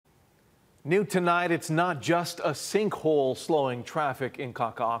New tonight, it's not just a sinkhole slowing traffic in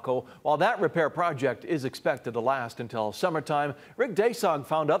Kakaako. While that repair project is expected to last until summertime, Rick Daysog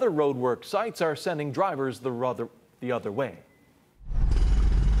found other roadwork sites are sending drivers the other way.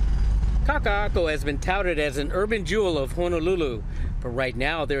 Kakaako has been touted as an urban jewel of Honolulu, but right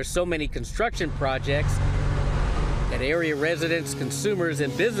now there are so many construction projects that area residents, consumers,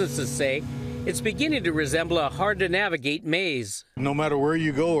 and businesses say it's beginning to resemble a hard-to-navigate maze. No matter where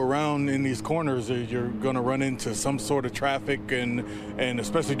you go around in these corners, you're going to run into some sort of traffic, and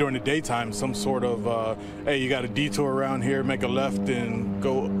especially during the daytime, some sort of, hey, you got a detour around here, make a left and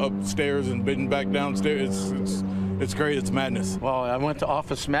go upstairs and bend back downstairs. It's great, it's madness. Well, I went to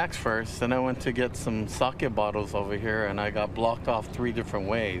Office Max first, then I went to get some sake bottles over here, and I got blocked off 3 different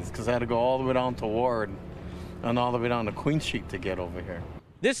ways because I had to go all the way down to Ward and all the way down to Queen Street to get over here.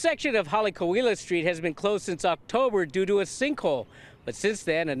 This section of Halekauila Street has been closed since October due to a sinkhole. But since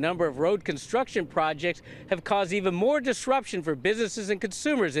then, a number of road construction projects have caused even more disruption for businesses and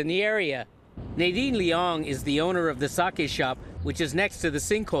consumers in the area. Nadine Leong is the owner of the sake shop, which is next to the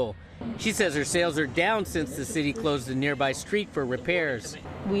sinkhole. She says her sales are down since the city closed a nearby street for repairs.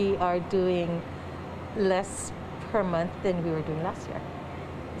 We are doing less per month than we were doing last year.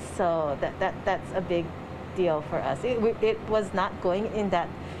 So that's a big deal for us. It was not going in that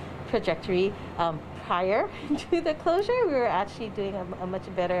trajectory prior to the closure. We were actually doing a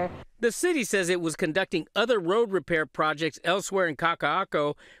much better. The city says it was conducting other road repair projects elsewhere in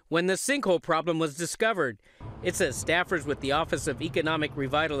Kakaako when the sinkhole problem was discovered. It says staffers with the Office of Economic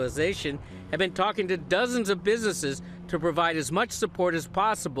Revitalization have been talking to dozens of businesses to provide as much support as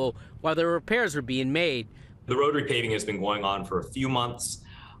possible while the repairs are being made. The road repaving has been going on for a few months,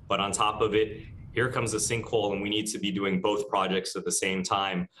 but on top of it, here comes a sinkhole, and we need to be doing both projects at the same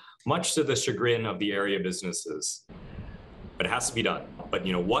time, much to the chagrin of the area businesses. But it has to be done. But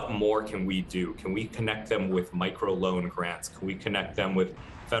what more can we do? Can we connect them with microloan grants? Can we connect them with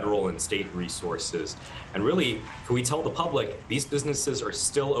federal and state resources? And really, can we tell the public these businesses are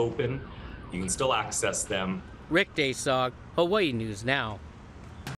still open, you can still access them? Rick Daysog, Hawaii News Now.